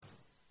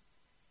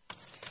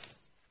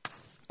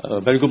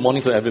Very good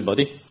morning to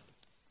everybody.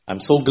 I'm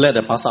so glad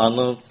that Pastor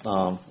Arnold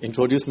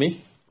introduced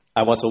me.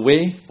 I was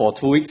away for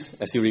 2 weeks,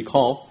 as you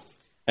recall.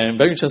 And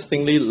very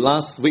interestingly,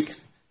 last week,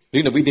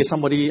 during the weekday,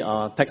 somebody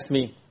texted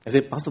me and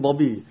said, Pastor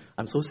Bobby,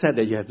 I'm so sad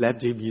that you have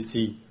left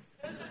JBC.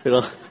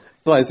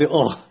 So I said,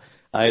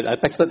 I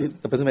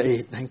texted the person,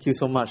 hey, thank you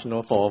so much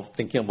for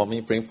thinking about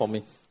me, praying for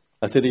me.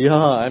 I said, yeah,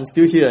 I'm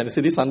still here. And I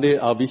said, this Sunday,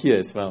 I'll be here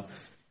as well.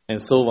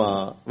 And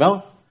so,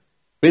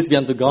 praise be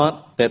unto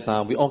God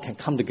that we all can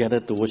come together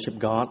to worship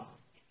God.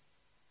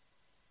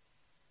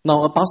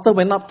 Now, a pastor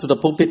went up to the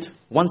pulpit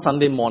one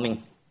Sunday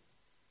morning.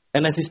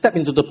 And as he stepped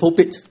into the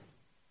pulpit,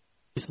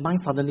 his mind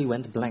suddenly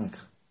went blank.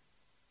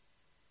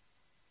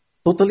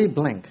 Totally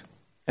blank.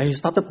 And he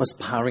started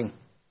perspiring.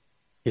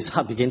 His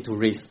heart began to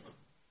race.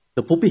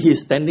 The pulpit he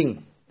is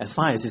standing, as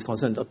far as he's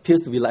concerned,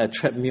 appears to be like a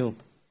treadmill.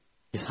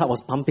 His heart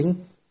was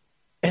pumping.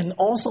 And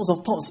all sorts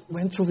of thoughts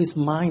went through his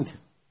mind.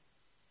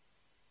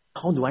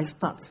 How do I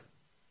start?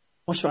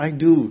 What should I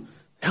do?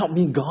 Help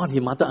me, God, he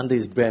muttered under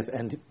his breath.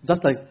 And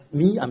just like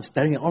me, I'm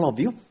staring at all of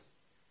you.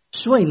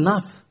 Sure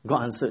enough,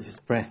 God answered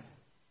his prayer.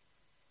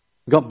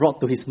 God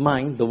brought to his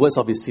mind the words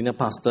of his senior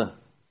pastor.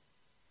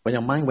 When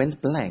your mind went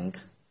blank,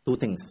 2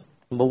 things.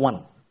 Number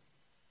 1,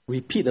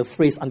 repeat the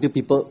phrase until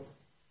people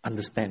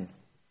understand.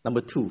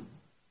 Number 2,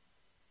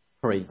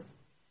 pray.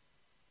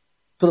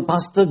 So the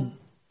pastor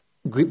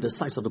gripped the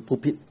sides of the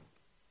pulpit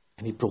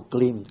and he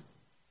proclaimed,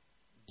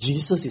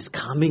 Jesus is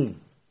coming.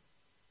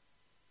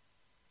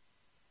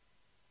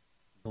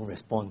 No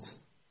response.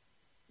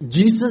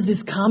 Jesus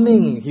is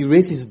coming. He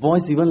raised his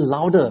voice even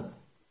louder.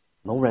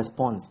 No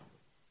response.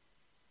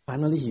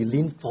 Finally, he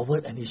leaned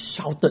forward and he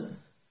shouted,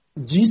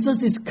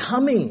 Jesus is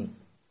coming.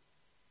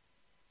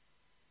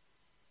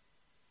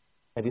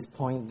 At this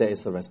point, there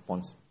is a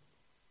response.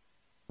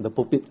 The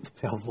pulpit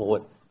fell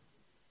forward.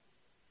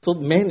 So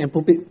man and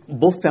pulpit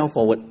both fell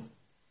forward.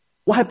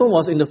 What happened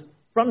was in the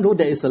front row,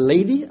 there is a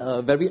lady,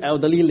 a very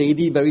elderly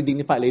lady, very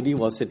dignified lady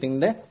was sitting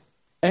there.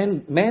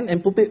 And man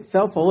and pulpit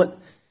fell forward.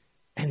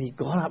 And he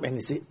got up and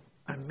he said,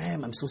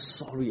 ma'am, I'm so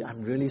sorry.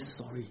 I'm really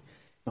sorry.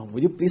 Now,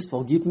 will you please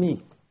forgive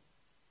me?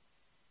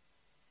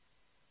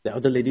 The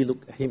elder lady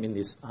looked at him in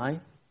his eye,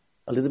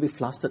 a little bit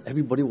flustered.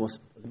 Everybody was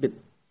a bit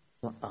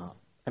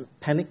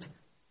panicked.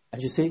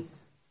 And she said,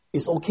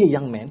 it's okay,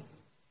 young man.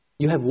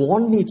 You have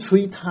warned me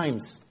 3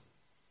 times.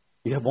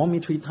 You have warned me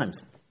 3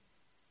 times.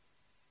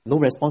 No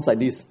response like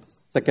this.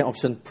 Second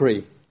option,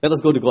 pray. Let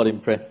us go to God in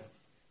prayer.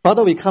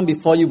 Father, we come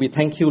before you. We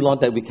thank you, Lord,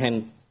 that we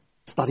can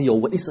study your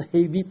word. It's a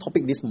heavy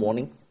topic this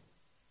morning.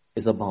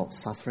 It's about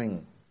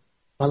suffering.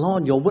 But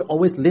Lord, your word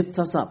always lifts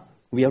us up.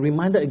 We are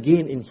reminded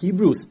again in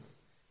Hebrews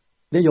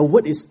that your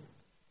word is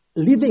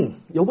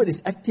living. Your word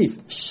is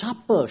active,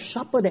 sharper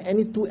than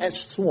any 2-edged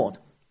sword,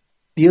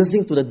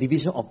 piercing to the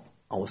division of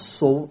our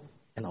soul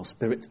and our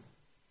spirit,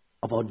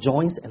 of our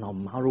joints and our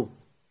marrow,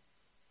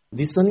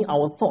 discerning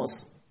our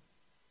thoughts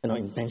and our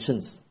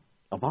intentions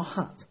of our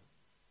heart.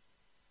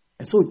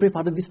 And so we pray,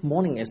 Father, this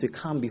morning as we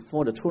come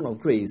before the throne of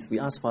grace, we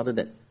ask, Father,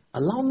 that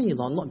allow me,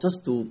 Lord, not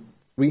just to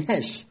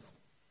rehash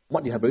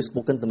what you have already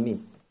spoken to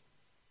me.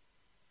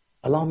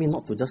 Allow me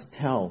not to just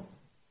tell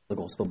the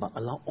gospel, but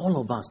allow all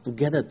of us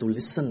together to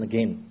listen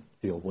again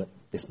to your word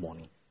this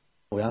morning.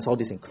 We ask all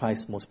this in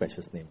Christ's most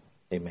precious name.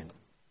 Amen.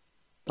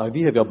 Now, if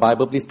you have your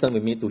Bible, please turn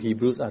with me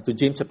to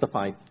James chapter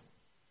 5.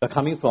 We're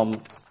coming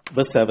from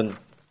verse 7.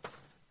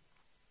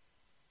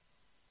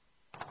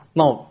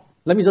 Now,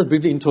 let me just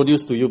briefly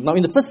introduce to you. Now,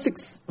 in the first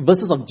 6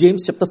 verses of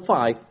James chapter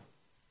 5,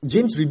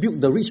 James rebuked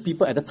the rich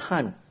people at the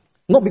time.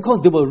 Not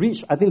because they were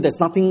rich, I think there's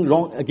nothing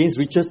wrong against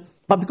riches,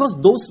 but because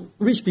those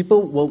rich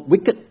people were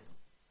wicked.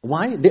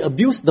 Why? They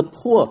abused the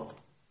poor.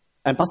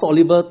 And Pastor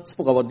Oliver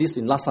spoke about this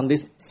in last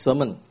Sunday's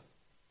sermon.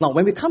 Now,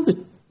 when we come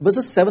to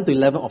verses 7 to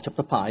 11 of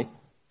chapter 5,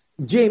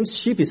 James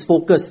shifts his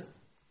focus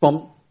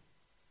from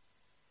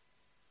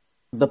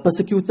the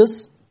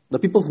persecutors, the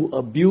people who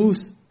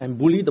abuse and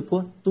bully the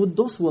poor, to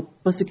those who are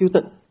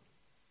persecuted.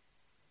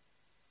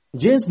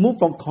 James moved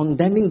from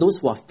condemning those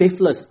who are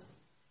faithless,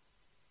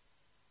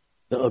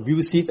 the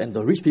abusive and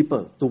the rich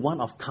people, to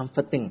one of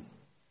comforting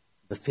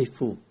the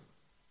faithful,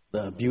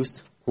 the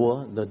abused,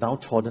 poor, the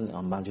downtrodden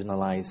and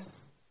marginalized.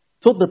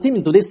 So the theme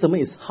in today's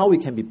sermon is how we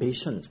can be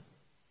patient,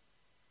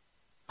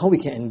 how we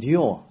can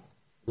endure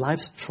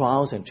life's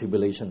trials and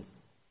tribulation.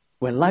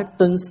 When life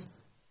turns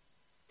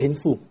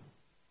painful,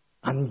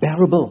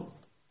 unbearable,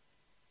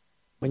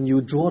 when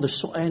you draw the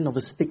short end of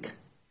a stick,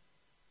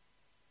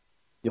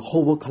 your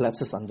whole world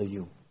collapses under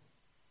you.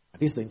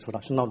 This is the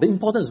introduction. Now, the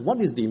importance, what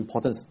is the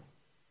importance?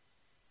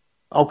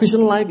 Our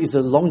Christian life is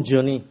a long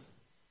journey,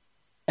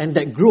 and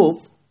that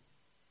growth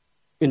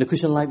in the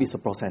Christian life is a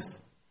process.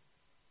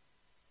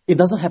 It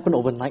doesn't happen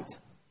overnight.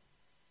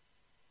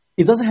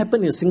 It doesn't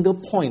happen in a single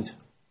point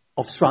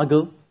of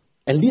struggle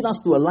and lead us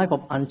to a life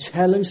of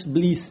unchallenged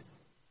bliss.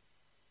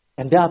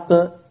 And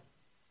thereafter,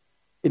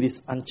 it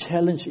is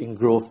unchallenged in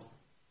growth.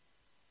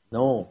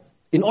 No.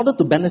 In order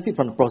to benefit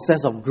from the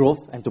process of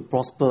growth and to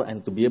prosper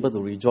and to be able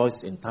to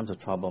rejoice in times of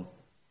trouble,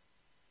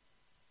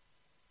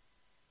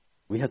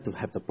 We have to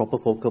have the proper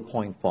focal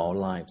point for our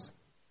lives.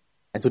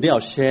 And today I'll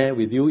share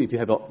with you, if you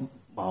have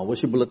a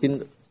worship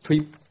bulletin,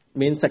 3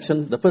 main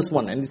sections. The first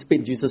one,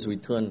 anticipate Jesus'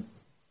 return.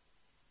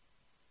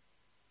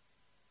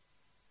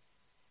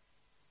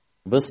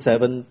 Verse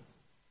 7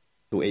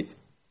 to 8.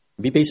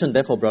 Be patient,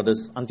 therefore,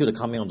 brothers, until the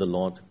coming of the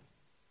Lord.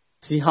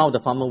 See how the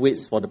farmer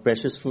waits for the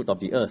precious fruit of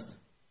the earth,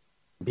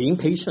 being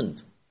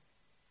patient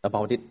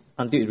about it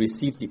until it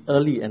receives the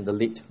early and the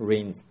late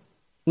rains.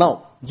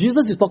 Now,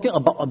 Jesus is talking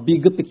about a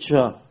bigger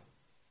picture.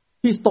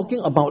 He's talking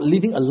about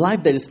living a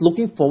life that is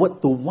looking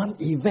forward to one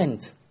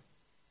event.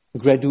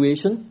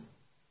 Graduation,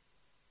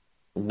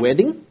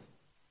 wedding,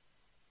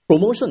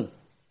 promotion,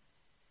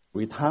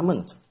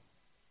 retirement.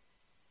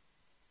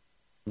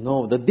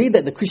 No, the day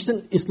that the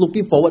Christian is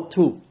looking forward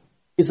to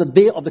is the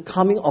day of the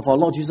coming of our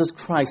Lord Jesus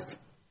Christ.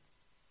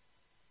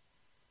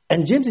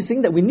 And James is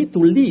saying that we need to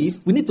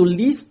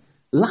live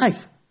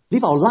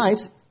our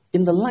lives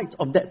in the light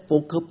of that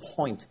focal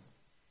point,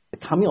 the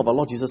coming of our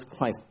Lord Jesus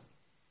Christ.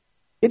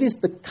 It is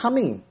the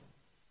coming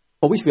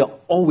for which we are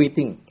all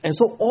waiting. And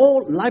so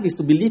all life is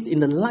to be lived in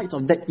the light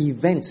of that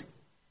event,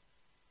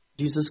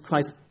 Jesus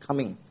Christ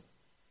coming.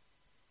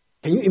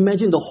 Can you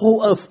imagine the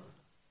whole earth?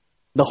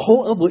 The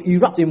whole earth will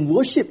erupt in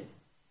worship.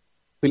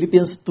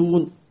 Philippians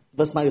 2,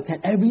 verse 9 to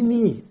 10. Every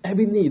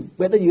knee,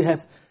 whether you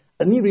have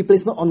a knee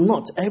replacement or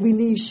not, every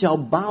knee shall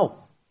bow.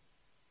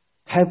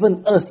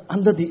 Heaven, earth,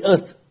 under the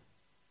earth.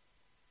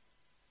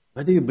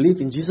 Whether you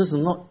believe in Jesus or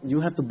not, you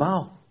have to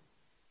bow.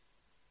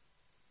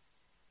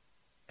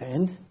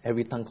 And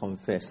every tongue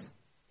confess.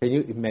 Can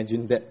you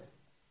imagine that?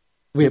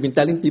 We have been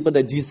telling people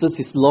that Jesus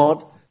is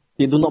Lord.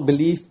 They do not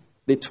believe.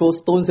 They throw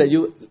stones at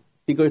you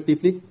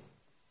figuratively.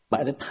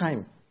 But at the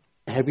time,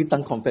 every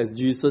tongue confess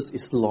Jesus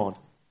is Lord.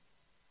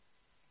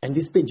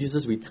 Anticipate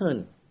Jesus'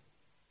 return.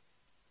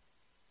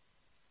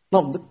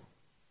 Now,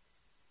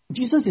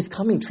 Jesus is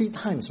coming 3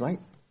 times, right?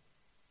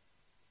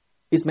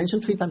 It's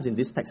mentioned 3 times in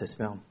this text as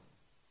well.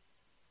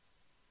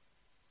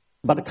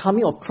 But the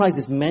coming of Christ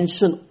is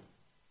mentioned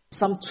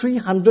some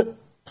 300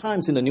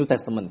 times in the New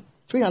Testament.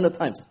 300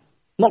 times.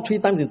 Not 3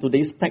 times in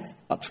today's text,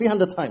 but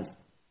 300 times.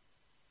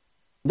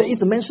 There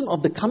is a mention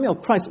of the coming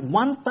of Christ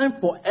 1 time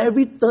for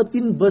every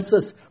 13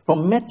 verses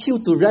from Matthew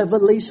to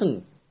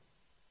Revelation.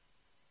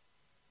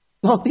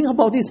 Now think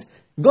about this.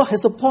 God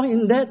has a point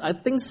in that. I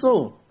think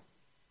so.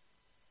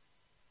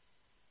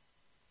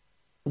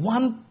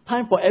 1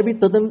 time for every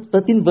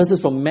 13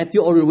 verses from Matthew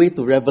all the way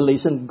to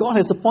Revelation. God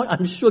has a point.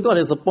 I'm sure God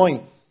has a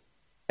point.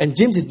 And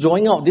James is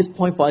drawing out this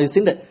point for us. He's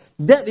saying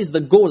that is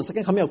the goal, the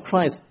second coming of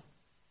Christ.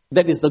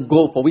 That is the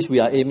goal for which we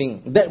are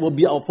aiming. That will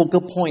be our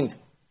focal point.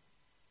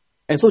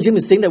 And so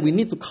James is saying that we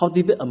need to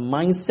cultivate a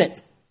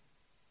mindset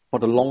for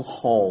the long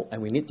haul.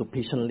 And we need to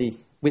patiently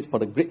wait for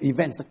the great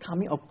events, the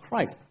coming of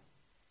Christ.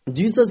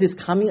 Jesus is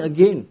coming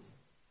again.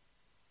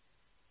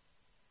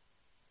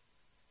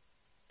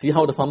 See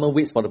how the farmer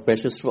waits for the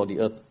precious fruit of the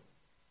earth.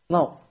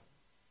 Now,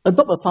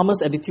 adopt a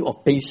farmer's attitude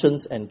of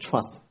patience and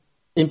trust.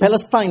 In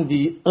Palestine,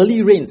 the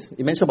early rains,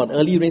 you mentioned about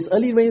early rains.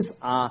 Early rains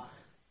are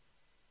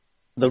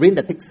the rain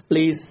that takes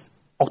place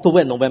October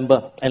and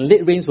November. And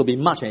late rains will be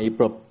March and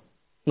April.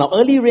 Now,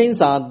 early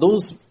rains are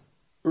those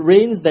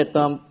rains that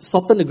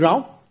soften the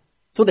ground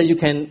so that you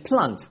can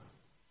plant.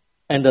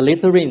 And the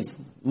later rains,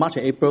 March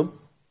and April,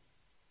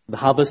 the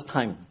harvest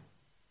time.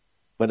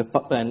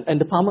 And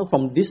the farmer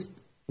from this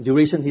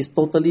duration, he's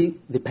totally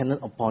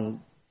dependent upon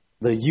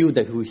the yield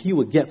that he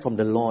will get from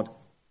the Lord.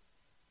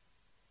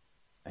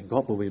 And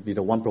God will be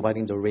the one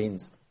providing the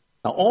rains.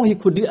 Now, all he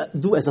could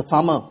do as a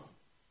farmer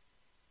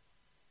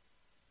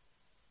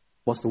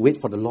was to wait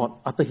for the Lord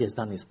after he has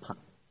done his part.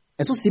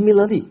 And so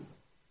similarly,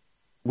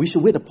 we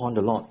should wait upon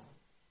the Lord.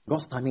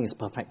 God's timing is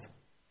perfect.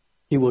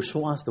 He will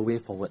show us the way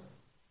forward.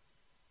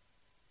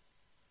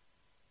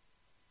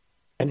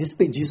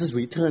 Anticipate Jesus'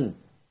 return.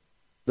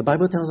 The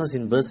Bible tells us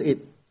in verse 8,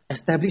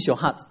 establish your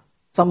hearts.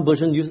 Some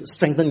version use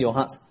strengthen your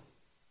hearts.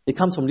 It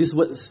comes from this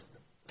word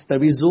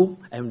sterizo,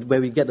 and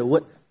where we get the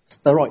word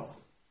steroid.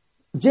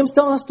 James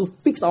tells us to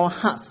fix our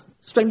hearts,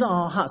 strengthen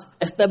our hearts,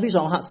 establish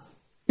our hearts.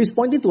 He's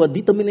pointing to a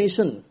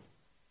determination,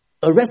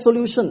 a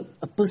resolution,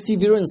 a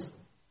perseverance,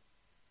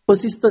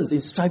 persistence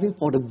in striving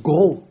for the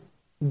goal,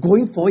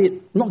 going for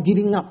it, not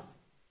giving up.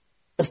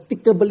 A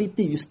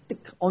stickability, you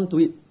stick onto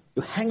it,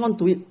 you hang on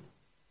to it.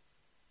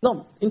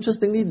 Now,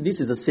 interestingly,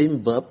 this is the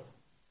same verb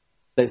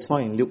that is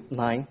found in Luke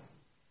 9,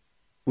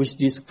 which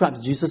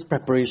describes Jesus'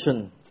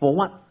 preparation. For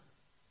what?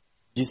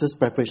 Jesus'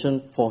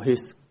 preparation for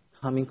his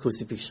coming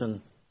crucifixion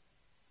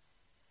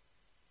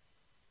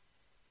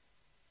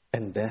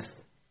and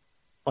death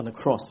on the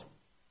cross.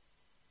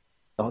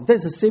 Now,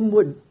 that's the same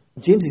word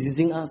James is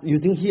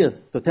using here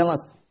to tell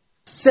us,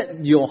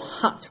 set your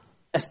heart,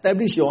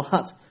 establish your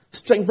heart,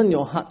 strengthen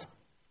your heart,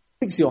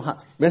 fix your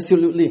heart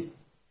resolutely.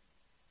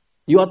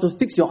 You are to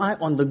fix your eye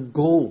on the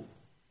goal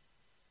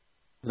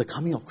of the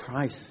coming of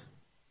Christ.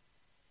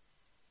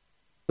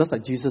 Just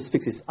like Jesus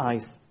fixed his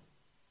eyes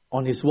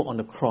on his work on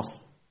the cross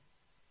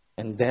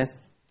and death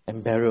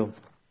and burial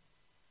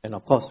and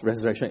of course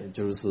resurrection in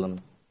Jerusalem.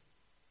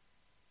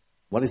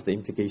 What is the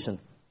implication?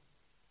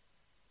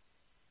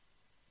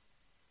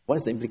 what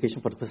is the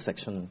implication for the first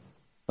section?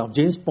 Now,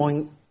 James'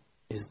 point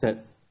is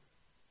that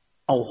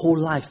our whole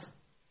life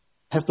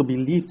have to be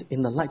lived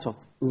in the light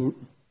of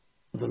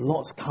the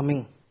Lord's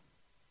coming.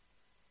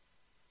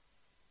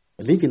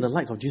 Live in the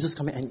light of Jesus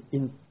coming, and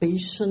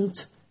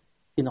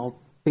in our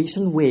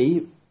patient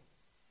way,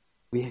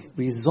 we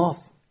resolve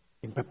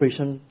in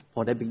preparation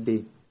for that big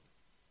day.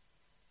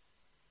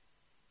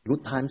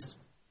 Good times,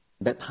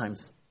 bad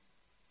times.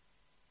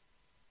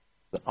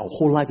 Our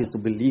whole life is to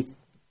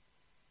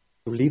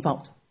live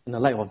out in the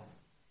light of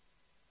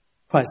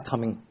Christ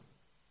coming,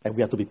 and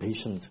we have to be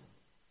patient.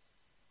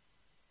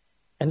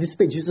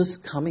 Anticipate Jesus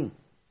coming.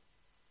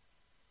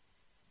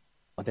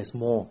 But there's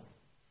more.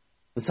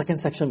 The second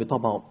section we talk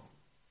about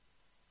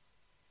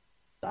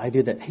the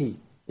idea that, hey,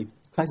 if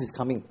Christ is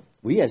coming,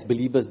 we as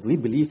believers, do we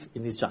believe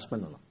in His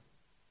judgment or not?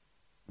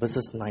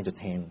 Verses 9 to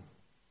 10.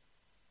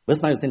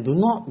 Verse 9 to 10, do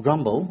not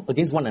grumble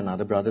against one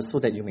another, brothers, so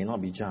that you may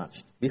not be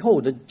judged.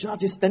 Behold, the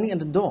judge is standing at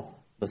the door.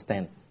 Verse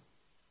 10.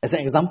 As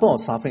an example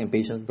of suffering and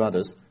patience,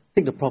 brothers,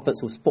 take the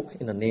prophets who spoke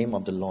in the name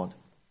of the Lord.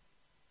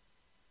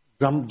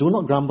 Do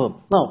not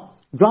grumble. Now,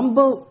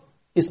 grumble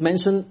is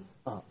mentioned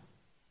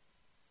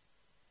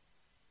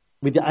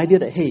with the idea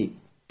that, hey,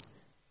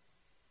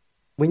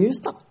 when you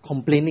start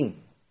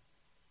complaining,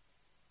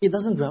 it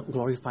doesn't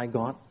glorify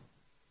God.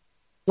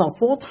 Now,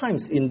 4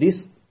 times in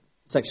this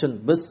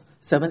section, verse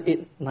 7,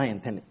 8, 9,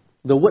 and 10,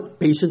 the word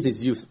patience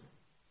is used.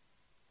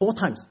 4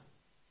 times.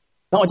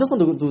 Now, I just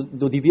want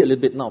to deviate a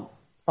little bit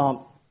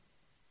now.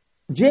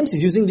 James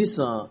is using this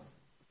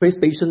phrase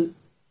patient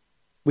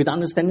with the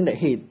understanding that,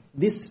 hey,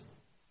 this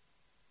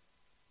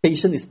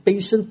patient is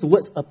patient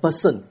towards a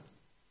person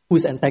who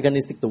is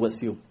antagonistic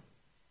towards you.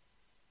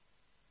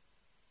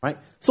 Right?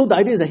 So the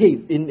idea is that, hey,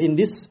 in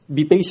this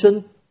be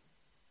patient,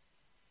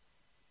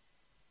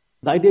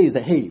 the idea is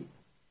that, hey,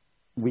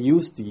 we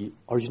use the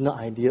original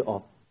idea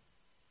of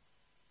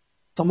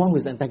someone who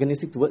is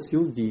antagonistic towards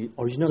you. The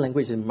original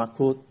language in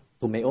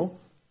macrotomeo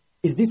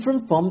is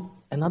different from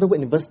another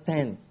word in verse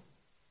 10.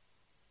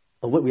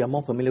 A word we are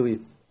more familiar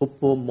with,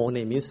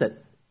 hopomone, means that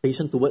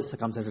patient towards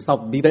circumstances. Now,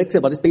 be very clear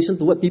about this. Patient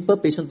towards people,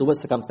 patient towards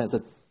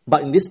circumstances.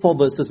 But in these 4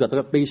 verses, we are talking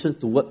about patient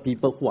towards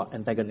people who are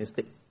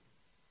antagonistic.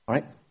 All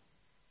right?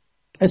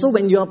 And so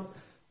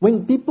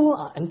when people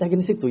are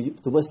antagonistic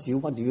towards you,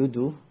 what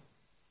do?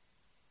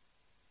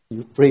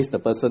 You praise the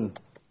person.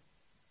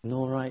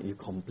 No, right? You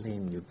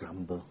complain, you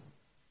grumble.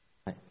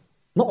 Right?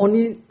 Not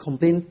only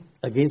complain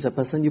against a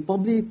person, you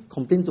probably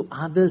complain to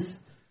others.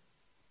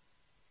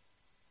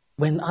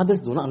 When others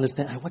do not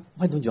understand,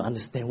 why don't you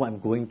understand what I'm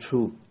going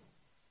through?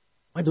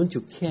 Why don't you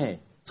care?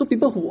 So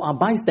people who are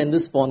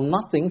bystanders for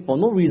nothing, for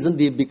no reason,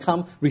 they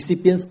become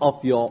recipients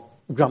of your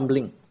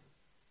grumbling.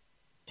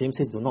 James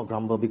says, do not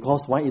grumble,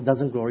 because why? It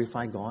doesn't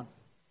glorify God.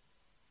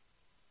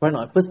 Right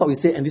now, first part we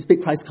say,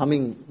 anticipate Christ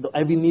coming,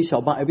 every knee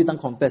shall bow, every tongue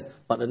confess.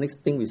 But the next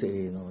thing we say,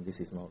 hey, no, this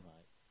is not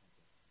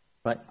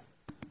right. Right?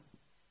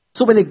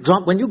 So when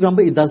you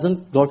grumble, it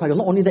doesn't glorify God.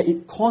 Not only that,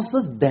 it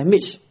causes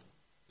damage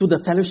to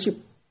the fellowship.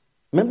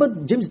 Remember,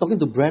 James is talking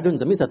to brethren.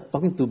 That means they're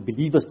talking to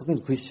believers, talking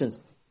to Christians.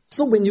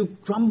 So when you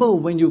grumble,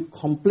 when you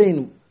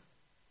complain,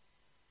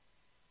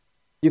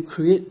 you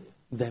create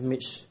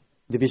damage,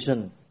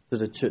 division to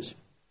the church.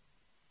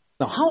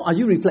 Now, how are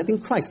you reflecting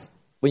Christ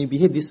when you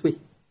behave this way?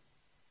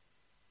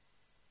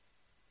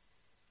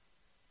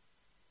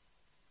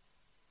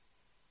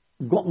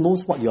 God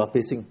knows what you are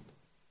facing.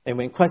 And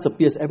when Christ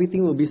appears,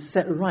 everything will be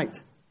set right.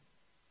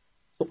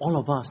 So all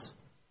of us,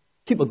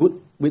 keep a good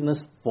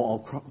witness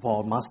for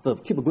our Master.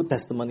 Keep a good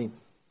testimony.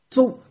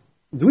 So,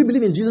 do we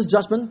believe in Jesus'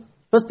 judgment?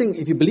 First thing,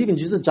 if you believe in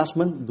Jesus'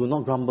 judgment, do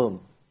not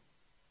grumble.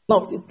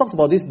 Now, it talks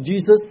about this.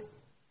 Jesus,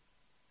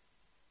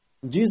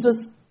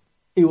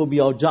 it will be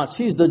our judge.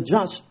 He is the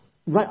judge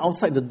right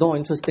outside the door,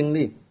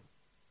 interestingly.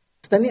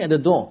 Standing at the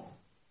door.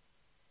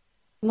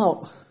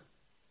 Now,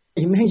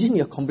 imagine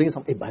you're complaining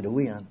something, hey, by the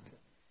way, and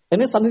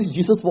then suddenly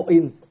Jesus walked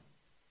in.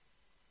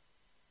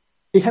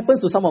 It happens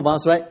to some of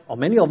us, right? Or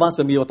many of us,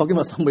 when we were talking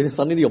about somebody,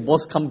 suddenly your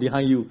boss come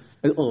behind you.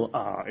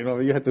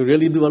 And, you have to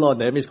really do a lot of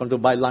damage control,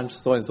 buy lunch,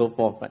 so on and so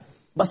forth. Right?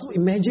 But so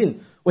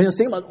imagine, when you're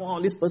saying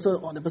about, this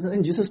person, that person,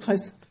 and Jesus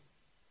Christ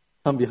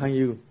come behind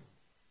you.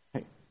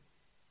 Right?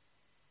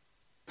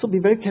 So be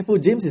very careful.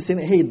 James is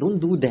saying, hey, don't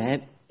do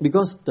that,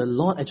 because the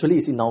Lord actually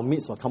is in our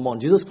midst. Oh, come on,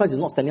 Jesus Christ is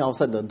not standing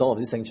outside the door of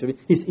this sanctuary.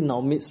 He's in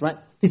our midst, right?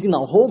 He's in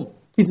our home.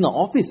 He's in our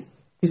office.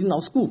 He's in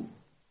our school.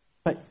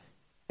 Right?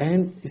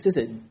 And he says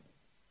that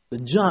the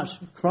judge,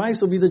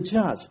 Christ will be the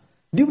judge.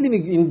 Do you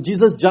believe in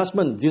Jesus'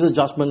 judgment? Jesus'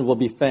 judgment will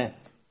be fair.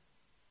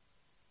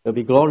 It will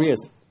be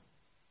glorious.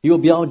 He will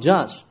be our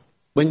judge.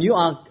 When you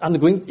are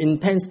undergoing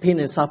intense pain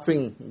and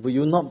suffering, will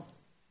you not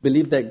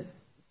believe that,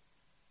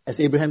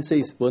 as Abraham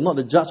says, will not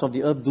the judge of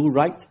the earth do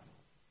right?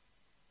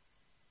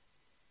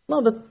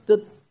 Now, the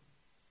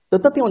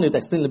third thing I want to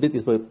explain a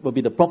little bit will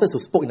be the prophets who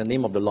spoke in the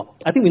name of the Lord.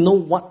 I think we know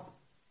what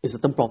is the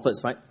term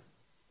prophets, right?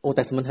 Old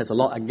Testament has a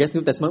lot. I guess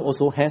New Testament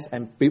also has,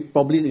 and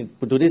probably in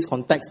today's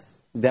context,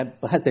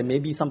 perhaps there may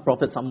be some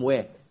prophets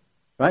somewhere,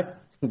 right?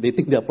 They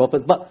think they are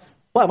prophets. But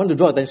what I want to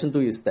draw attention to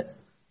is that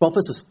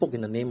Prophets who spoke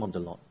in the name of the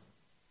Lord.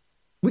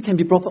 We can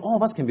be prophet, all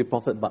of us can be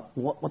prophet, but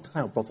what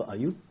kind of prophet are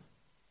you?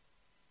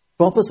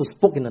 Prophets who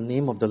spoke in the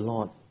name of the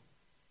Lord.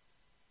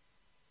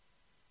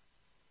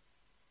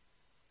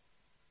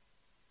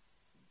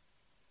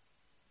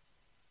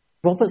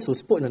 Prophets who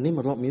spoke in the name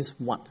of the Lord means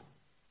what?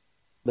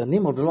 The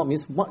name of the Lord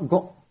means what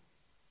God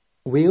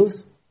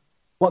wills,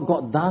 what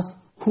God does,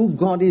 who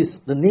God is,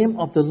 the name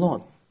of the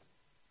Lord.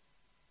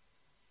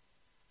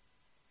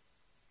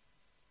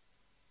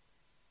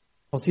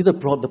 Consider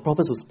the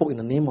prophets who spoke in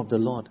the name of the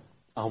Lord.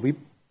 Are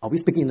we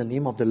speaking in the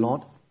name of the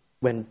Lord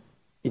when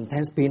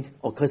intense pain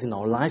occurs in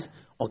our life,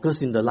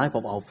 occurs in the life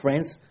of our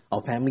friends,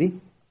 our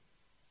family?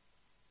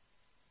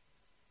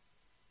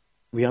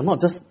 We are not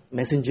just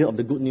messenger of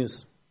the good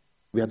news.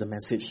 We are the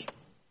message.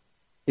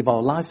 If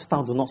our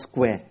lifestyle do not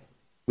square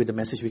with the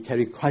message we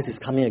carry, Christ is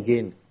coming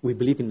again, we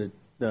believe in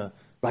the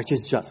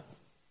righteous judge.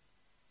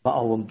 But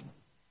our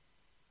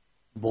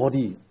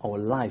body, our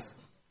life,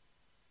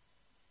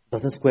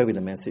 doesn't square with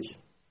the message.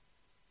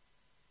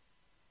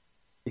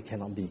 It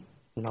cannot be.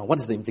 Now, what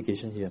is the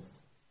implication here?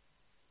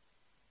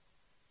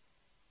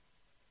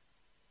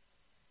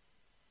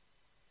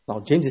 Now,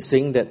 James is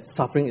saying that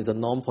suffering is a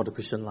norm for the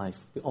Christian life.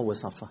 We always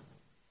suffer.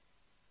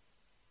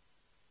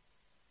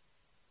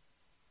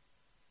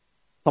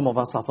 Some of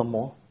us suffer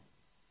more.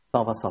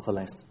 Some of us suffer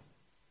less.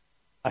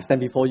 I stand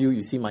before you,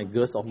 you see my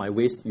girth of my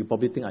waist, you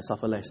probably think I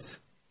suffer less.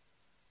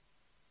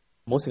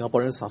 Most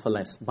Singaporeans suffer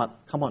less.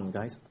 But come on,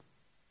 guys.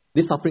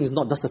 This suffering is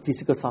not just a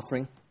physical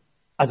suffering.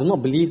 I do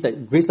not believe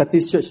that Grace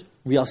Baptist Church,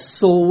 we are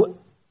so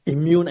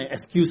immune and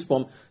excused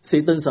from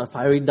Satan's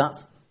fiery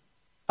darts.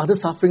 Other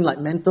suffering like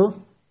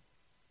mental.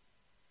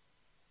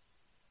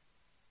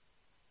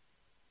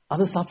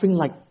 Other suffering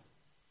like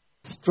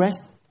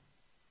stress.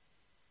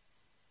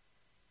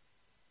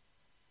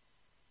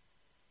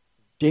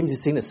 James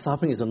is saying that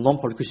suffering is a norm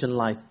for the Christian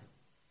life.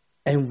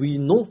 And we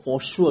know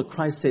for sure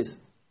Christ says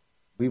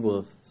we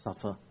will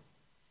suffer.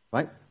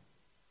 Right?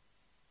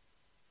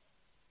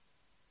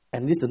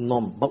 And this is a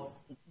norm. But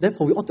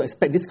therefore, we ought to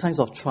expect these kinds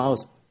of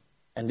trials.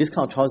 And these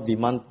kind of trials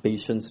demand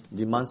patience,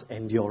 demands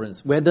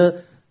endurance.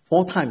 Whether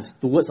 4 times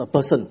towards a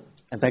person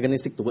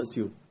antagonistic towards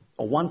you,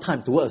 or 1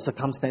 time towards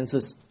circumstance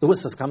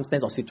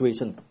or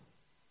situation.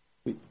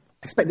 We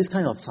expect this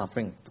kind of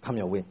suffering to come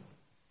your way.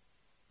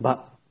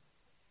 But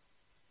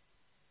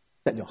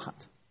set your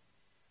heart.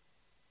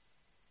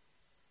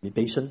 Be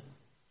patient.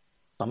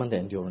 Summon the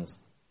endurance.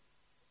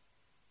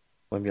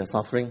 When we are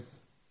suffering,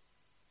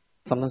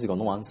 sometimes we got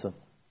no answer.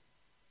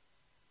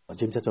 But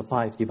James chapter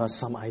 5 gives us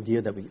some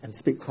idea that we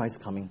anticipate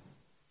Christ coming.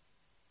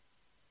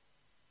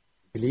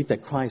 Believe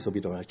that Christ will be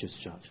the righteous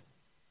judge.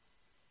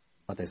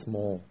 But there's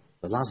more.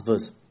 The last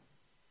verse.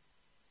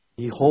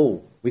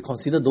 Behold, we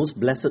consider those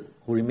blessed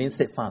who remain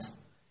steadfast.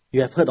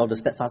 You have heard of the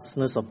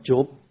steadfastness of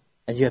Job,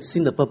 and you have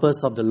seen the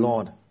purpose of the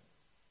Lord.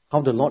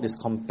 How the Lord is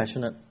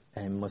compassionate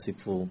and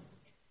merciful.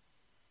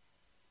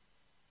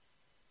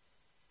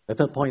 The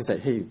third point is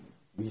that, hey,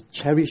 we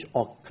cherish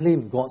or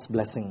claim God's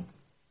blessing.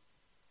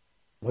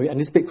 When we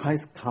anticipate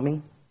Christ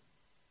coming,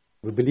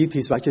 we believe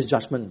His righteous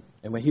judgment.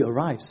 And when He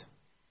arrives,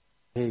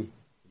 hey,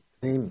 we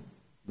claim,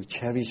 we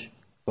cherish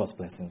God's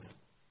blessings.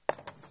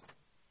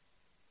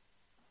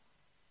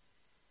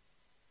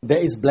 There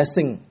is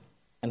blessing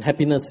and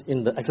happiness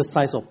in the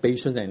exercise of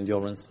patience and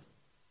endurance.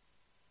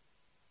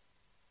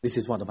 This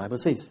is what the Bible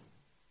says.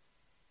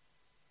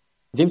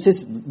 James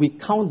says, we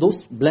count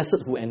those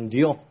blessed who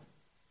endure.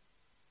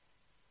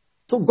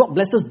 So God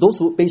blesses those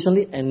who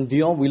patiently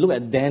endure. We look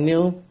at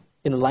Daniel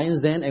in the lion's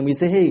den and we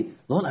say, hey,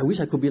 Lord, I wish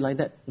I could be like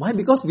that. Why?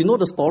 Because we know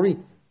the story.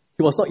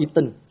 He was not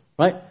eaten,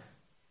 right?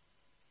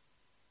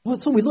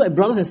 So we look at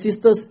brothers and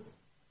sisters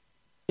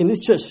in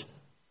this church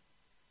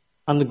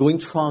undergoing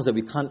trials that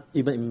we can't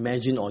even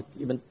imagine or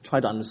even try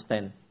to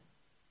understand.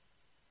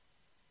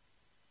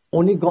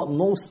 Only God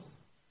knows.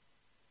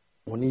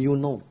 Only you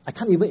know. I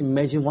can't even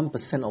imagine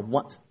 1% of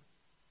what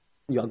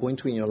you are going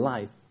through in your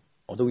life,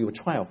 although we will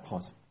try, of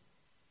course.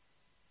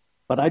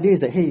 But the idea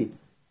is that, hey,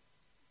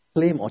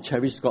 claim or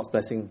cherish God's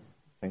blessing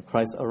when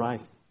Christ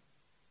arrives.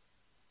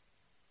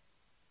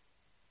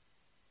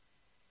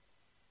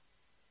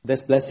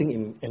 There's blessing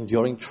in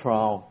enduring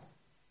trial.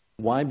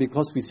 Why?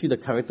 Because we see the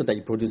character that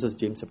He produces,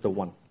 James chapter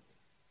 1.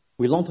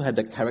 We long to have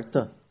that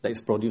character that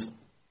is produced.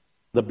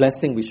 The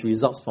blessing which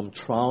results from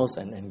trials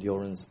and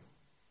endurance.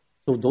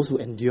 So those who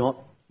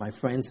endure, my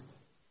friends,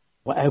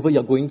 whatever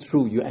you're going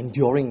through, you're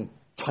enduring,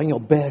 trying your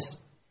best,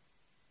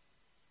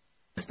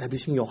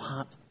 establishing your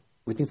heart,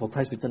 waiting for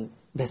Christ's return.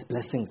 There's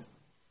blessings.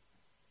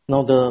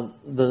 Now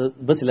the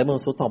verse 11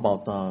 also talk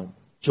about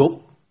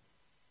Job.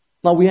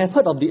 Now we have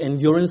heard of the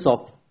endurance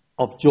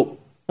of Job.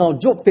 Now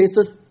Job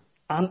faces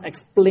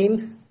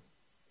unexplained,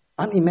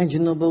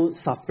 unimaginable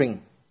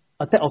suffering.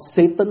 Attack of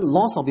Satan,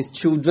 loss of his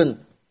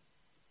children,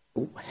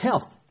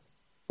 health,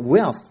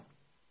 wealth,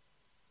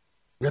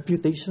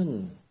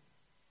 reputation.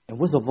 And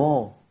worst of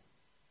all,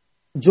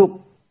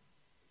 Job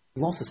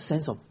lost a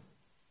sense of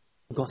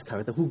God's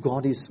character, who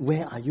God is.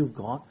 Where are you,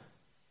 God?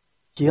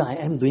 Here I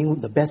am doing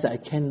the best that I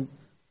can.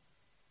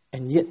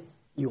 And yet,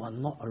 you are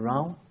not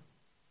around.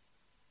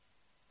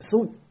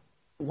 So,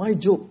 why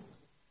Job?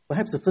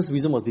 Perhaps the first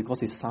reason was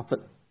because he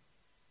suffered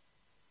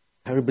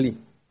terribly.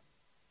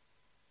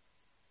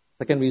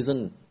 Second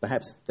reason,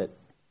 perhaps, that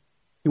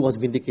he was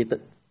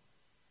vindicated.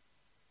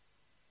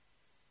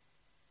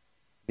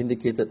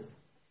 Vindicated.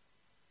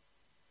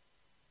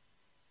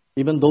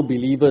 Even though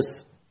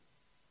believers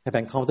have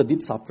encountered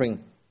deep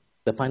suffering,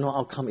 the final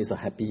outcome is a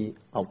happy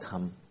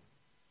outcome.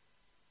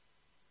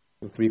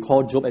 If you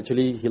recall, Job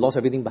actually, he lost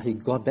everything, but he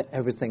got back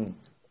everything.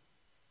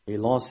 He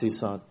lost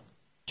his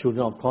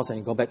children, of course, and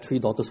he got back 3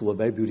 daughters who were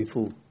very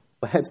beautiful.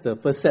 Perhaps the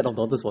first set of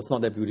daughters was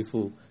not that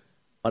beautiful,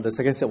 but the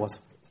second set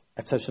was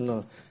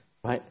exceptional,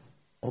 right?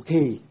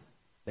 Okay.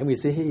 Then we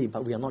say, hey,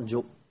 but we are not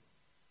Job.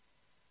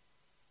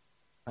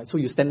 Right? So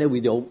you stand there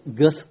with your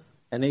girth,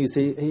 and then you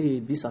say, hey,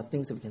 these are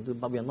things that we can do,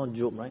 but we are not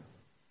Job, right?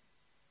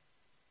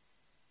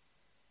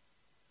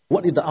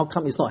 What if the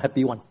outcome is not a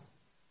happy one?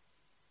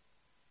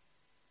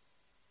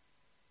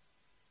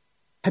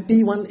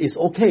 Happy one is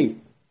okay.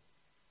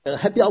 A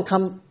happy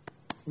outcome,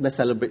 let's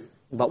celebrate.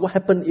 But what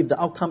happens if the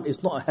outcome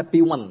is not a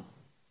happy one?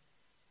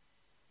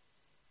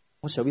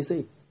 What shall we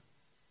say?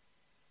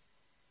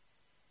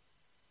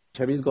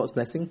 Cherish God's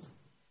blessings?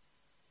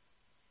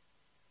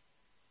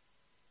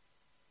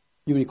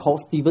 You recall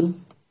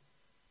Stephen?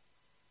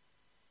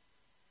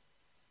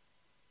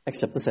 Acts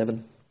chapter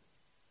 7.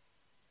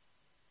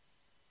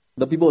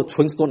 The people were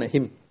throwing stones at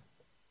him.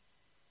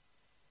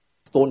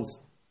 Stones.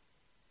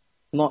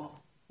 Not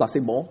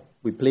plastic ball.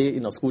 We play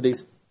in our school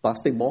days.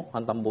 Plastic ball,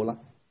 hantam bola.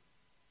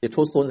 They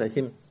throw stones at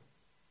him.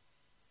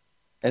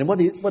 And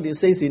what it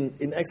says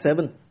in Acts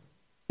 7,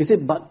 he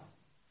said, but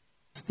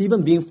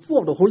Stephen, being full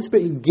of the Holy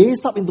Spirit, he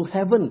gazed up into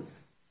heaven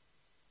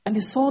and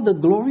he saw the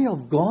glory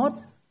of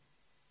God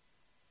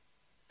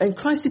and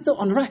Christ seated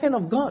on the right hand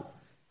of God.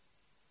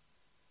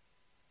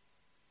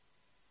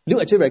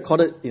 Luke actually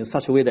recorded in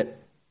such a way that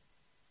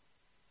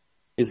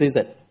it says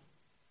that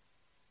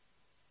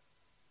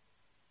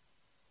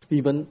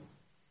Stephen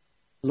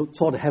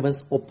saw the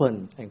heavens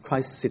open and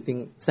Christ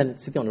sitting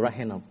on the right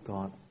hand of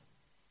God.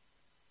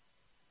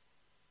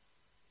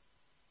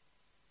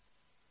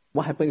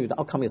 What happened if the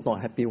outcome is not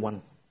a happy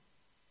one?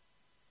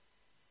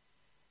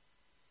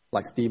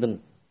 Like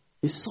Stephen,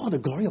 he saw the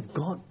glory of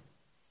God.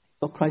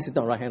 He saw Christ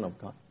sitting on the right hand of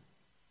God.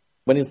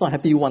 When it's not a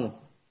happy one,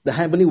 the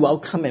heavenly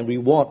welcome and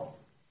reward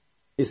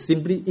is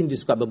simply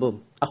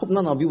indescribable. I hope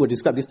none of you will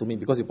describe this to me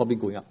because you're probably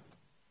going up.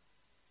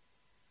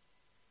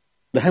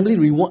 The heavenly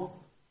reward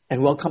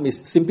and welcome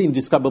is simply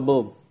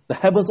indescribable. The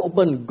heavens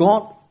open,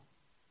 God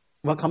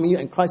welcoming you,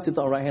 and Christ sitting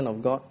on the right hand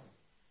of God.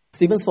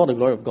 Stephen saw the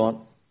glory of God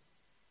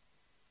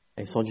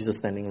and saw Jesus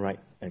standing right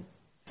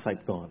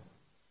beside God.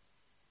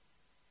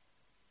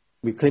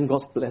 We claim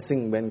God's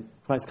blessing when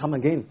Christ come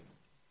again.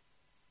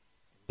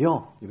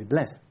 You'll be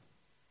blessed.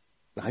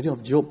 The idea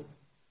of Job.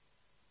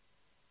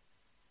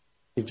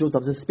 If Job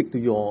doesn't speak to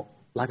your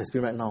life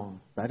experience right now,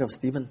 the idea of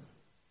Stephen.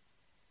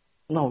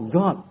 Now,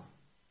 God,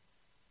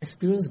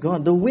 experience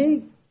God. The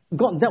way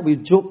God dealt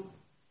with Job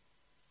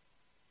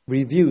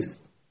reveals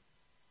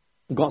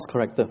God's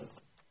character.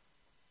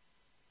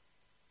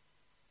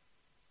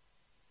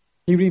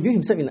 He revealed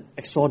himself in an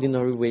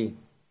extraordinary way.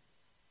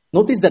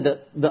 Notice that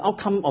the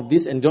outcome of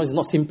this endurance is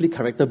not simply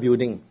character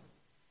building.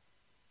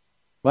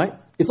 Right?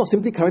 It's not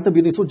simply character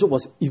building, so Job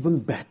was even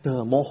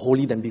better, more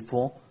holy than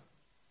before.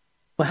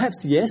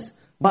 Perhaps yes,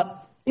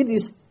 but it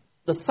is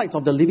the sight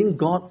of the living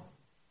God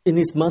in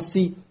his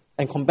mercy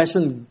and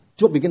compassion.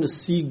 Job began to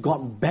see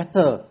God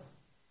better.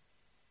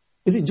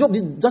 You see, Job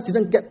just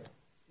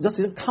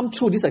didn't come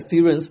through this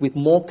experience with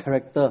more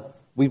character,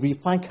 with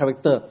refined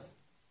character.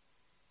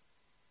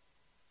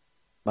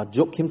 But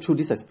Job came through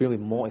this experience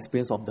with more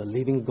experience of the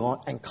living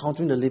God,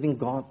 encountering the living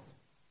God.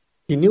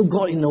 He knew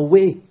God in a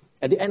way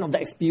at the end of the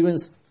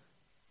experience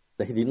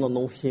that he did not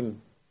know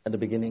him at the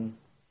beginning.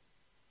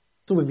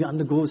 So when we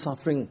undergo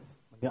suffering,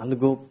 when we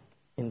undergo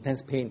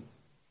intense pain,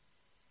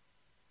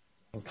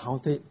 we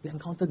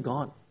encounter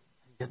God.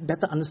 We get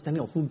better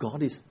understanding of who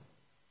God is.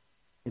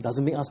 It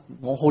doesn't make us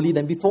more holy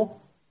than before,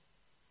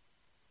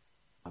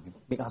 but it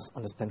makes us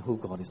understand who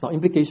God is. Now,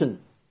 implication,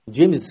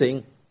 James is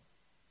saying,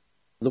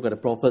 look at the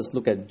prophets,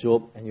 look at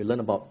Job, and you learn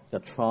about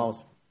their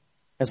trials.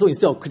 And so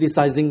instead of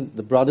criticizing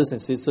the brothers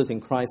and sisters in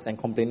Christ and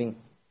complaining,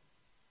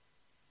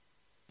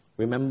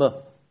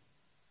 remember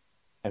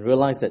and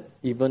realize that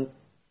even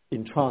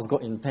in trials,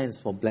 God intends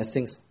for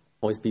blessings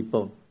for his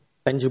people.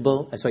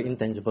 Tangible as well as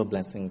intangible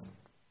blessings.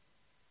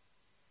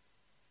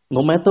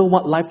 No matter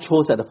what life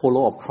throws at the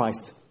follower of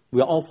Christ, we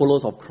are all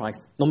followers of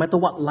Christ. No matter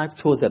what life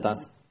throws at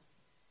us,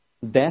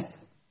 death,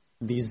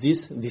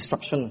 disease,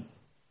 destruction,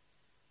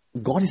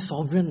 God is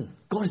sovereign.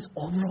 God is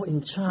overall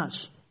in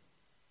charge.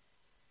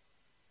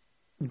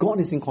 God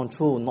is in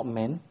control, not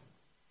man,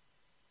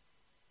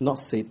 not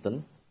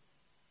Satan.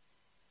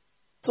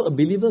 So a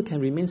believer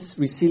can remain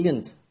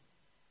resilient,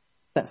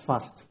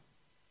 steadfast,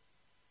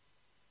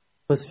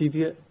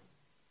 persevere,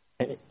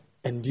 and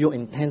endure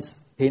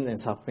intense pain and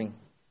suffering.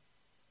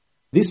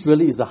 This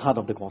really is the heart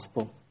of the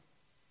gospel.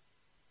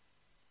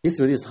 This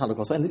really is heart of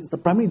gospel. And it's the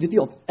primary duty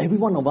of every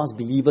one of us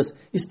believers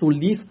is to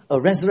live a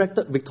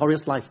resurrected,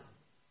 victorious life.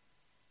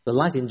 The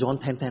life in John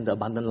 10:10, the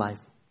abundant life.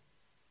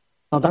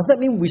 Now, does that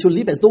mean we should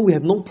live as though we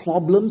have no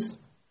problems?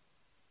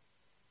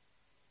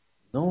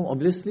 No,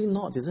 obviously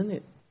not, isn't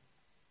it?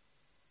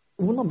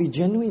 It will not be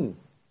genuine.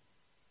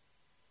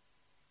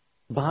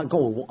 But God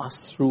will walk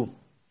us through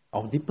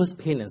our deepest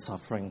pain and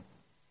suffering.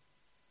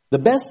 The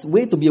best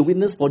way to be a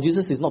witness for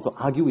Jesus is not to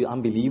argue with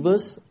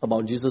unbelievers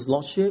about Jesus'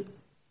 lordship.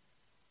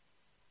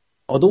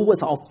 Although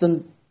words are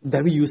often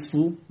very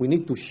useful, we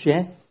need to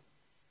share.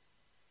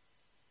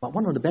 But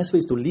one of the best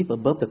ways to live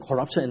above the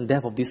corruption and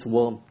death of this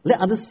world.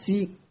 Let others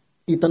see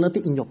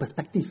eternity in your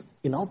perspective,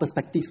 in our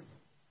perspective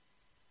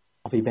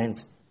of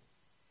events.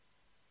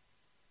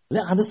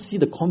 Let others see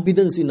the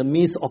confidence in the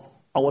midst of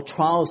our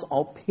trials,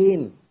 our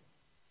pain,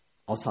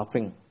 our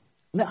suffering.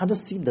 Let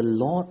others see the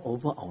Lord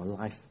over our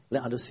life.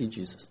 Let others see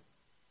Jesus.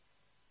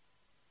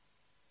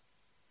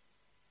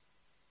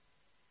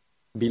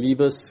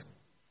 Believers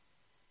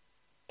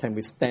can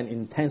withstand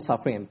intense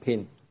suffering and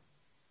pain,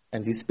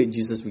 anticipate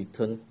Jesus'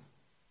 return,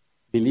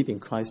 believe in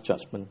Christ's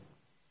judgment,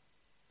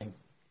 and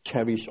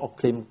cherish or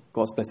claim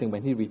God's blessing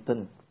when He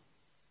returns.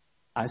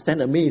 I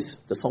stand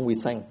amazed, the song we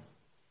sang.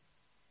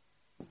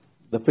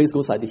 The phrase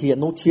goes like this: He had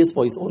no tears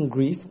for His own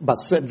grief, but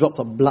sweat drops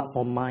of blood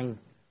for mine.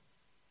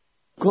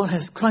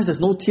 Christ has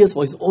no tears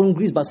for His own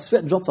grief, but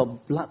sweat drops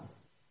of blood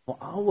for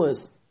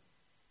ours,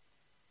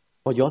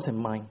 for yours and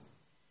mine.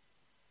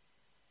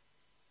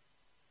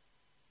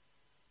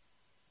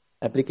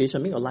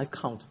 Application: make your life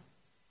count.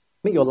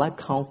 Make your life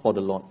count for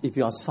the Lord. If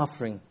you are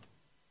suffering,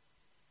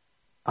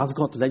 ask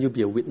God to let you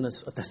be a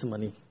witness, a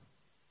testimony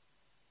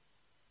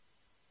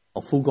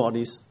of who God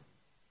is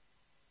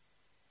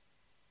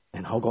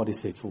and how God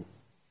is faithful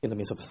in the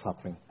midst of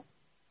suffering.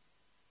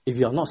 If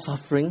you are not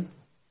suffering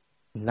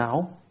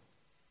now,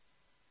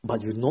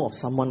 but you know of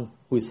someone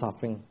who is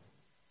suffering,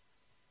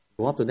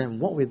 go up to them,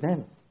 walk with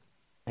them,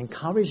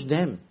 encourage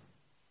them.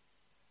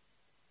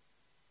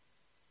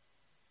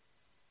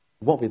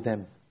 Walk with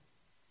them.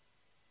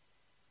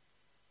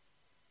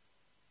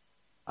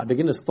 I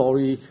begin the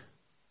story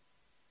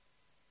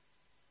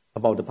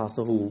about the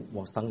pastor who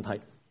was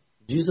tongue-tied.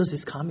 Jesus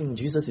is coming,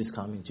 Jesus is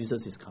coming,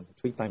 Jesus is coming.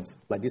 3 times,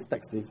 like this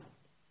text says.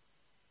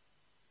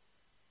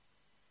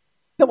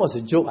 That was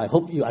a joke. I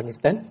hope you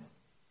understand.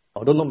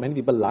 Although not many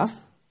people laugh.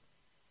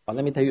 But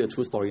let me tell you a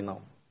true story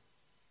now.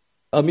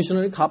 A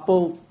missionary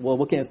couple were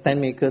working as tent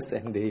makers,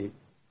 and they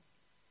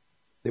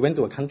went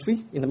to a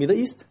country in the Middle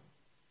East.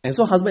 And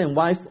so husband and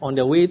wife, on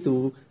their way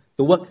to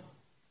work,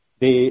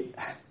 they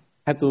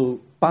had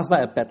to pass by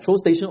a petrol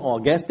station or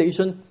a gas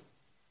station.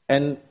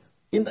 And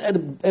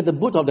at the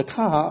boot of the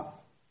car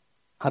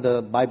are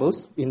the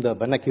Bibles in the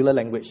vernacular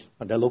language,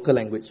 or the local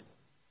language.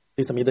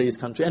 It's a Middle East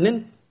country. And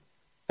then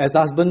as the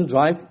husband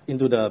drive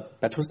into the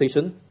petrol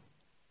station,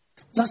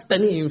 just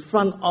standing in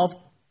front of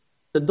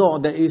the door,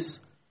 there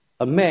is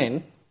a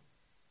man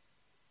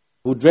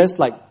who dressed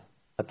like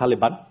a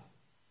Taliban,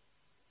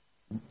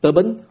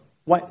 turban,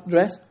 white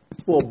dress,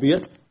 full of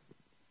beard.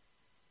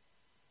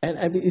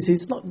 And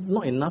it's not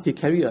enough. He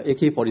carried an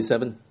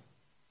AK-47.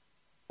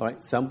 All right,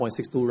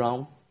 7.62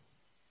 round.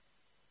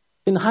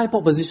 In high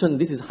pop position,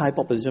 this is high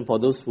pop position for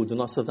those who do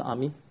not serve the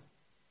army.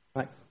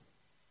 Right?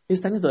 He's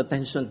standing to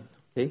attention.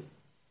 Okay?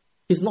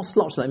 He's not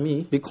slouched like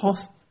me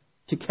because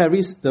he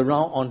carries the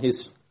round on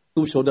his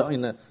 2 shoulders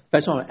in a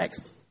fashion of an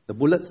X. The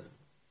bullets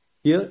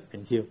here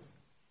and here.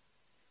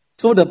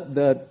 So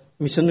the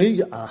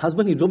missionary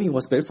husband, he drove, he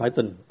was very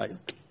frightened. Right?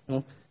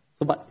 So,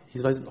 but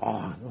his wife said,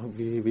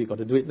 we got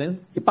to do it.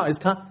 Then he parked his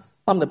car,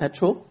 pumped the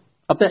petrol.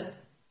 After that,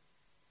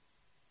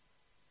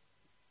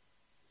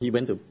 he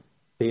went to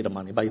pay the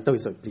money. But he told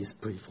his wife, please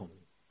pray for me.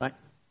 Right?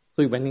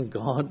 So he went in,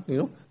 God,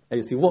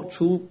 as he walked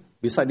through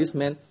beside this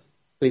man,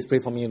 please pray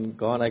for me.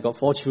 God, I got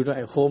 4 children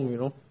at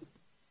home,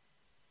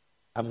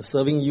 I'm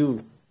serving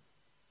you.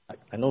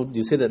 I know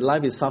you say that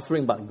life is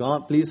suffering, but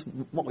God, please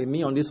walk with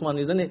me on this one,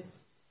 isn't it?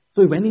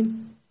 So he went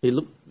in. He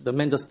looked, the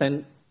man just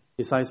stand,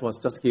 his eyes was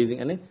just gazing,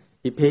 and then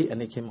he paid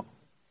and he came out.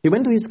 He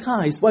went to his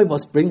car, his wife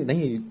was praying, then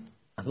he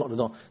unlocked the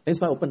door. Then his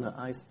wife opened her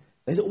eyes.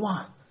 Then he said,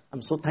 wow,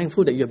 I'm so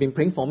thankful that you have been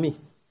praying for me.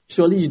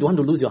 Surely you don't want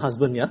to lose your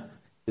husband, yeah?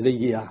 He said,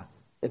 yeah.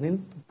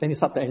 And then he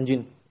started the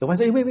engine. The wife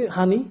said, wait,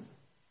 honey.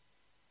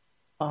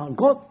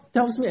 God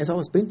tells me as I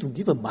was praying to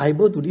give a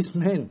Bible to this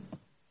man.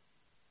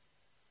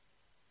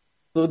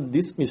 So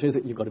this missionary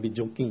said, you got to be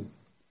joking.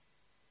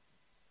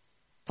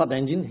 Start the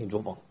engine, he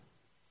drove on.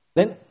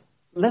 Then,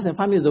 less than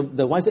 5 minutes,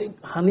 the wife said,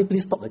 honey,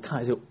 please stop the car.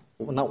 I said,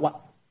 now what?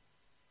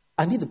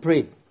 I need to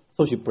pray.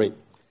 So she prayed.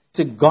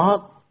 She said,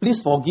 God,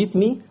 please forgive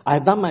me. I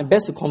have done my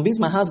best to convince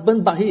my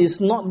husband, but he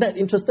is not that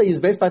interested. He's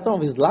very frightened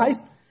of his life.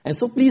 And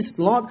so please,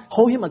 Lord,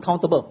 hold him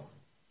accountable.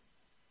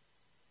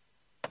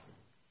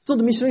 So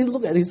the missionary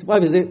looked at his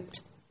wife and said,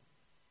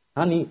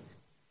 honey,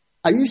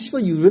 are you sure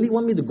you really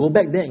want me to go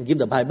back there and give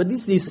the Bible?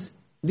 This is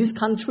this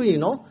country,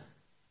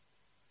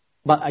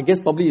 But I guess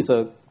probably it's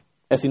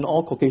as in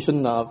all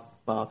Caucasian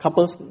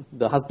couples,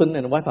 the husband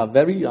and the wife are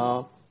very,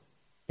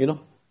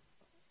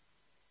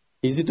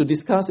 Easy to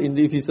discuss.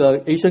 If it's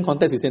an Asian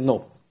context, we say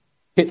no.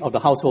 Head of the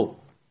household.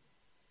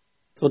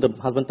 So the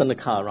husband turned the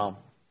car around.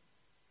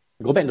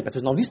 Go back in the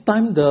petrol. Now this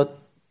time the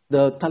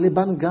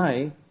Taliban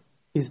guy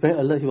is very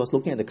alert. He was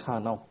looking at the car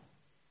now.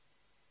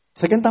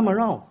 Second time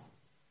around,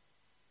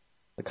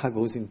 the car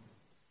goes in.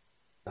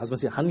 The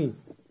husband said, honey,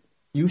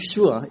 you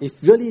sure?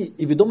 If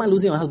you don't mind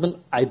losing your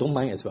husband, I don't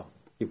mind as well.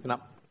 He went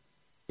up,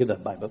 give the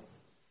Bible.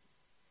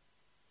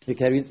 He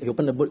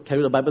opened the book,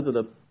 carried the Bible to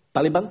the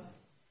Taliban.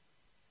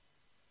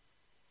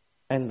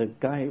 And the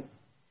guy,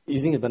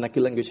 using his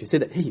vernacular language, he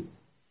said that, hey,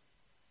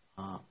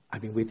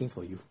 I've been waiting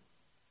for you.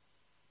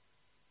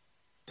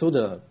 So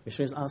the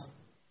missionaries asked,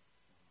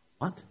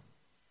 what?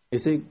 He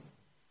said,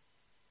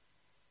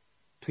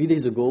 3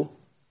 days ago,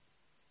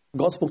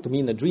 God spoke to me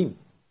in a dream.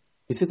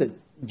 He said that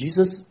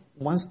Jesus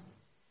wants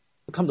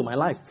to come to my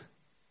life.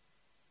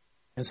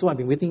 And so I've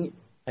been waiting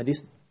at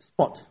this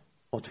spot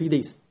for 3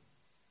 days.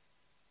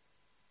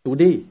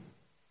 Today,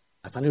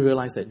 I finally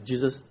realized that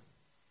Jesus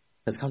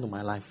has come to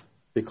my life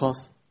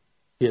because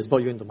he has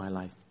brought you into my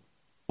life.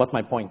 What's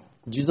my point?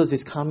 Jesus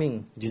is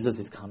coming. Jesus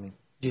is coming.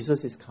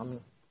 Jesus is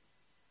coming.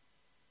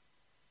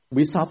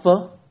 We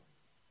suffer,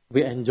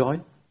 we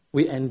enjoy,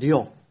 we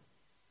endure.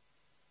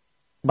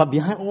 But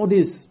behind all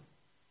this,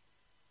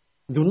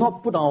 do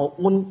not put our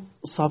own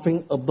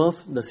suffering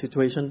above the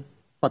situation,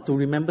 but to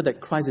remember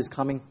that Christ is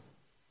coming.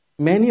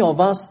 Many of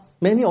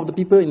the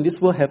people in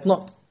this world have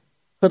not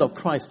heard of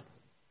Christ.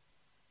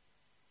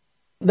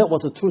 That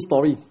was a true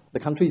story. The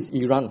country is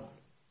Iran.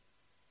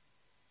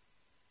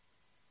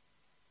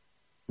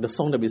 The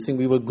song that we sing,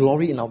 we will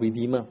glory in our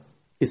Redeemer,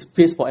 his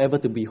face forever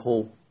to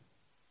behold.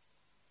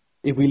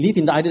 If we live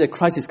in the idea that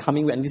Christ is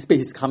coming, we anticipate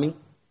his coming,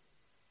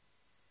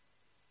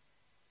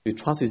 we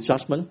trust his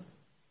judgment,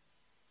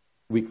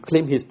 we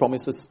claim his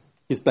promises,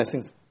 his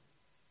blessings.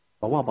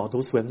 But what about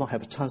those who have not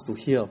had a chance to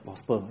hear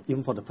gospel,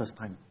 even for the first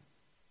time?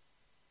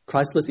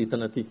 Christless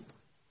eternity.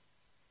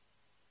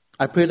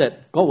 I pray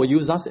that God will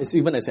use us,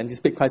 even as we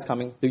anticipate Christ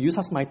coming, to use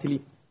us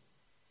mightily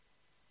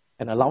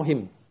and allow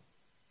him,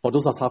 for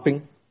those who are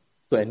suffering,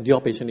 to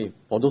endure patiently.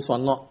 For those who are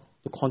not,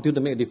 to continue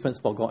to make a difference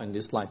for God in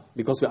this life.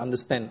 Because we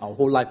understand our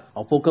whole life,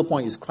 our focal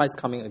point is Christ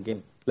coming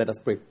again. Let us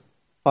pray.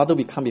 Father,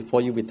 we come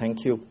before you, we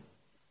thank you.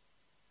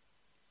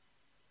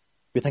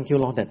 We thank you,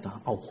 Lord, that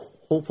our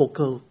whole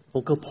focal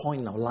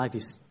point in our life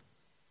is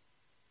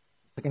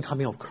the second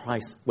coming of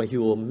Christ, where he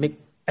will make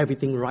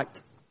everything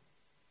right.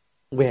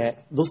 Where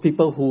those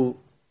people who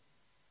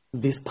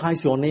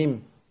despise your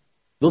name,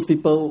 those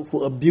people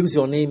who abuse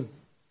your name,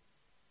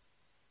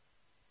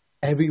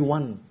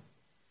 everyone,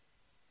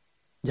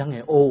 young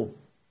and old,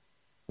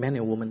 man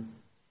and woman,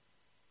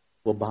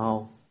 will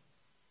bow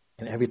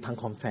and every tongue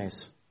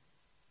confess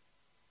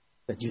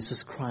that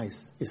Jesus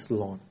Christ is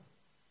Lord.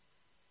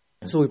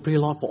 And so we pray,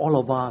 Lord, for all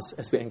of us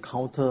as we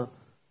encounter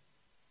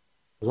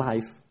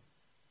life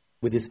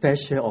with its fair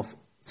share of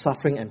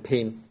suffering and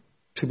pain,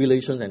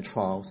 tribulations and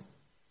trials.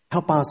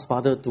 Help us,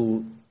 Father,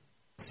 to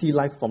see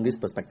life from this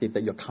perspective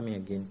that you're coming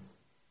again.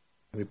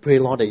 And we pray,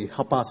 Lord, that you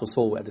help us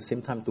also at the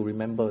same time to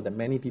remember that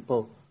many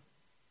people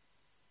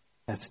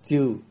have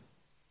still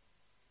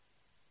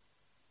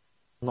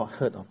not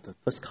heard of the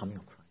first coming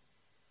of Christ.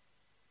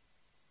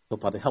 So,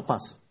 Father, help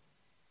us.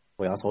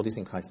 We ask all this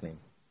in Christ's name.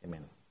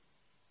 Amen.